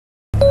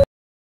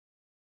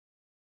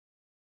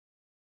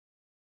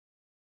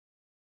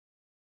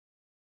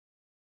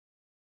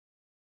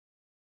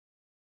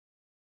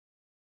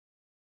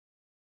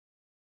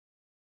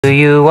Do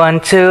you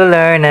want to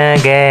learn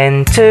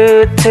again?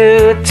 Toot,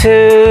 toot,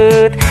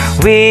 toot.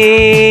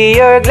 We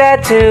are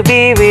glad to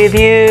be with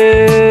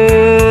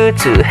you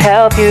to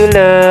help you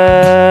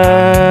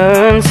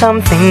learn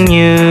something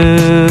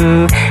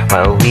new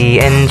while we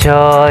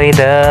enjoy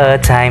the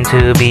time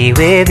to be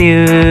with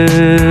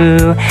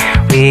you.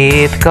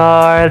 With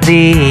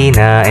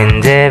Cardina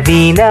and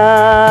Devina,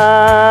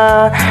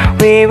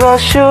 we will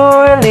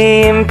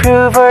surely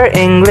improve our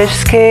English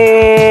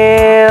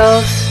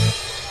skills.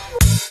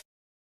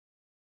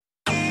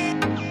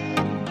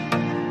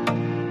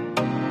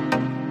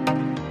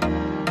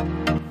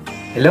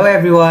 Hello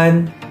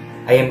everyone!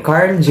 I am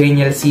Carl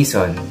Janiel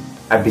Sison,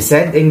 a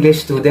BSED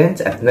English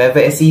student at Nueva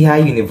Ecija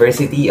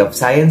University of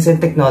Science and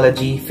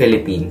Technology,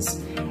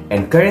 Philippines,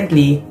 and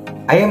currently,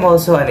 I am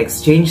also an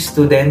exchange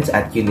student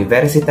at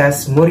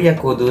Universitas Muria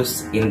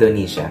Kudus,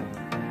 Indonesia.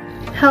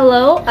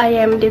 Hello, I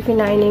am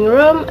Devina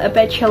Iningrum, a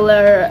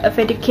Bachelor of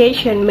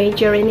Education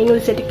major in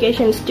English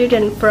Education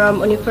student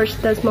from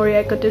Universitas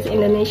Muria Kudus,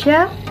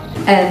 Indonesia.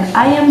 And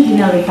I am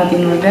Dina Rika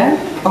Binurda,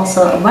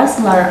 also a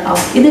Bachelor of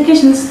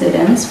Education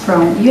students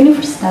from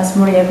Universitas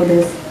Muria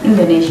Kudus,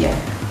 Indonesia.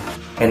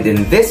 And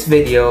in this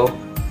video,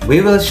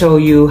 we will show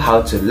you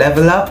how to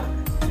level up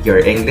your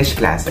English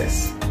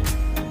classes.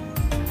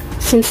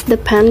 Since the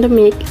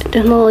pandemic,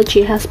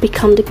 technology has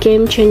become the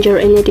game changer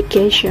in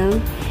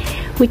education.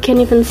 We can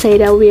even say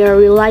that we are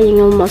relying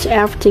almost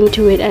everything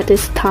to it at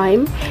this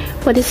time,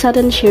 but the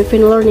sudden shift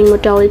in learning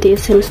modality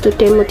seems to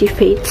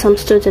demotivate some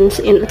students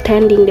in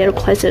attending their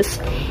classes.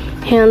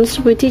 Hence,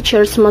 we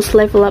teachers must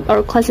level up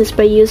our classes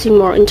by using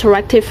more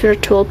interactive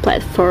virtual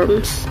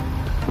platforms.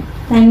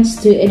 Thanks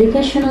to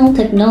educational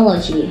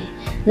technology,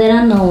 there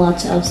are now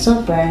lots of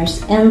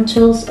softwares and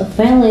tools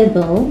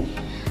available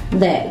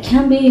that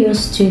can be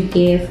used to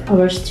give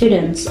our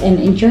students an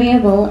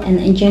enjoyable and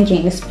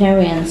engaging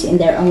experience in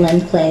their online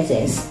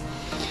classes.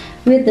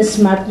 With the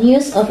smart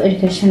use of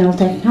educational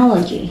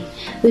technology,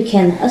 we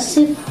can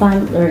achieve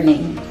fun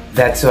learning.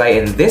 That's why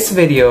in this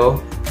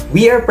video,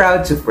 we are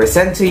proud to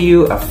present to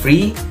you a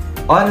free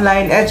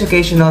online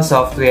educational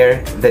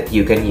software that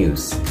you can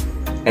use.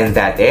 And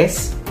that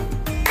is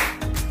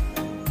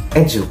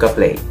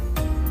EDUCAPLAY.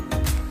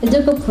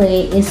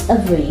 EDUCAPLAY is a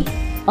free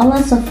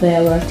online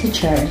software where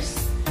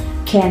teachers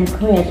can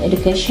create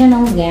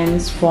educational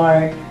games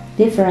for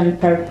different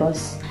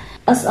purposes.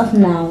 As of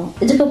now,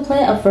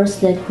 EDUCAPLAY offers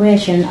the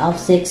creation of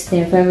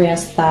 16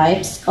 various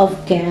types of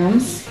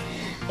games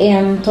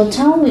in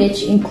total,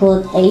 which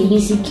include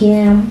ABC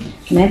game,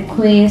 map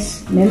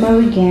quiz,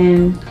 memory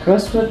game,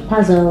 crossword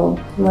puzzle,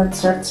 word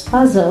search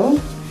puzzle,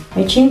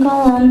 matching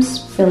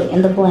columns, fill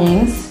in the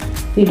blanks,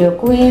 video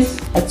quiz,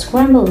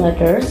 scrambled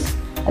letters,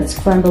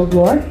 scrambled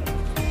word,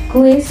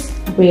 quiz,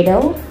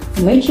 riddle,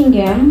 matching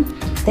game,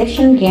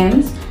 detection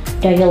games,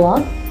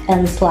 dialogue,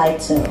 and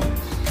slideshow.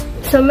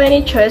 So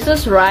many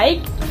choices, right?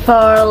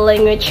 For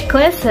language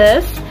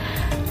classes,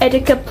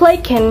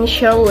 EDUCAPLAY can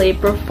surely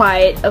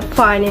provide a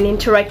fun and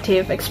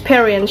interactive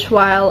experience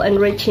while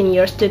enriching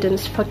your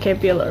students'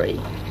 vocabulary.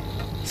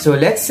 So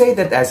let's say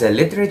that as a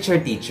literature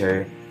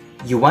teacher,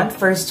 you want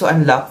first to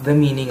unlock the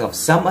meaning of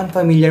some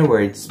unfamiliar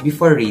words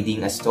before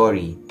reading a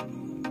story.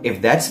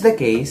 If that's the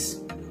case,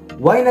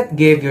 why not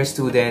give your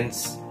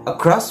students a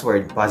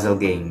crossword puzzle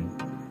game?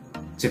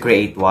 To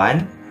create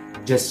one,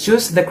 just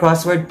choose the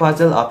crossword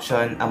puzzle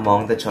option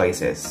among the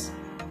choices.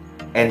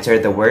 Enter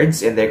the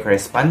words in their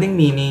corresponding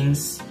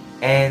meanings,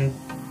 and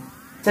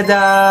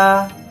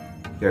ta-da!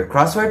 Your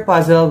crossword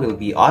puzzle will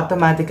be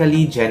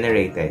automatically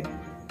generated,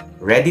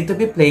 ready to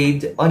be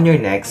played on your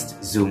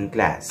next Zoom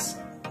class.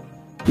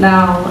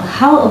 Now,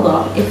 how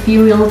about if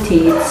you will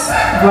teach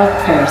word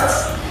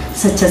pairs,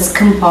 such as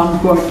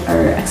compound word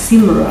or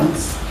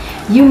oxymorons?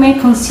 You may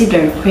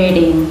consider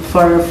creating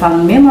for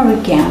fun memory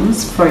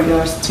games for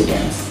your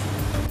students.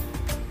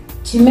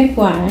 To make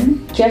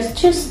one, just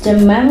choose the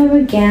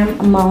memory game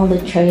among the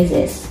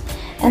choices.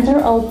 Enter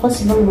all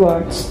possible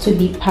words to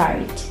be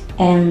paired,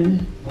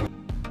 and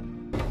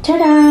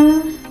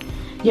ta-da!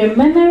 Your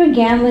memory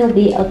game will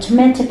be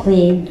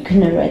automatically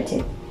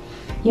generated.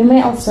 You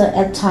may also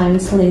add time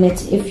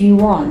limits if you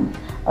want,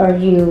 or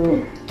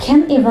you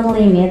can even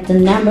limit the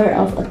number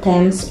of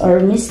attempts or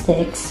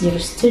mistakes your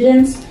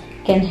students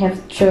can have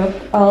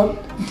throughout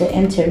the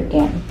entire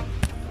game.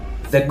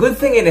 The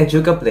good thing in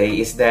EDUCAPLAY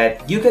is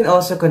that you can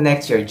also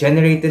connect your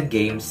generated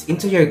games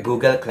into your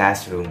Google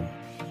Classroom,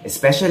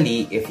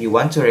 especially if you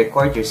want to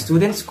record your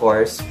students'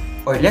 scores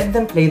or let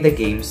them play the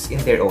games in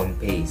their own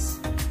pace.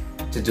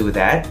 To do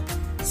that,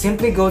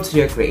 simply go to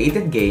your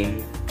created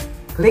game,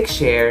 click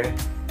Share,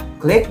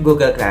 click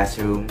Google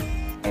Classroom,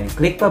 and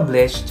click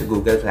Publish to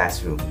Google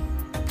Classroom.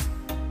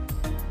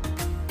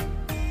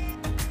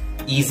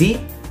 Easy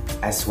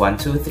as 1,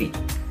 2, 3.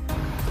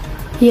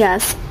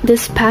 Yes,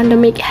 this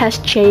pandemic has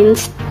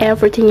changed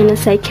everything in a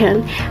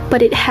second,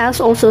 but it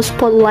has also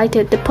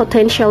spotlighted the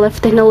potential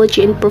of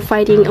technology in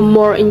providing a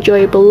more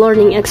enjoyable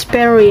learning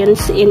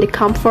experience in the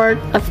comfort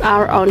of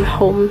our own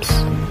homes.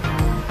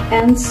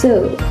 And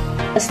so,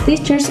 As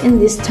teachers in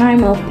this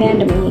time of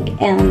pandemic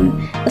and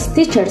as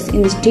teachers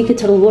in this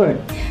digital world,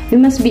 we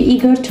must be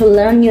eager to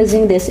learn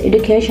using these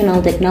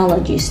educational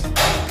technologies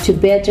to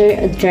better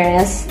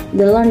address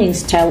the learning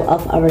style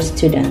of our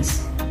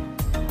students.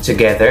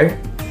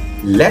 Together,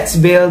 let's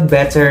build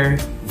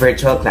better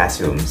virtual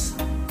classrooms.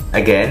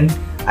 Again,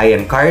 I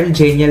am Carl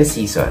Janiel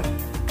Season.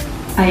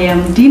 I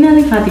am Dina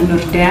Lifati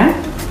Nurda.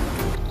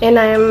 And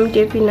I am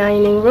Devina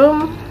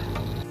Iningrum.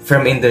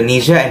 From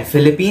Indonesia and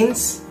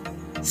Philippines,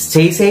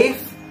 stay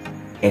safe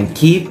and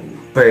keep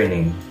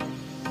burning.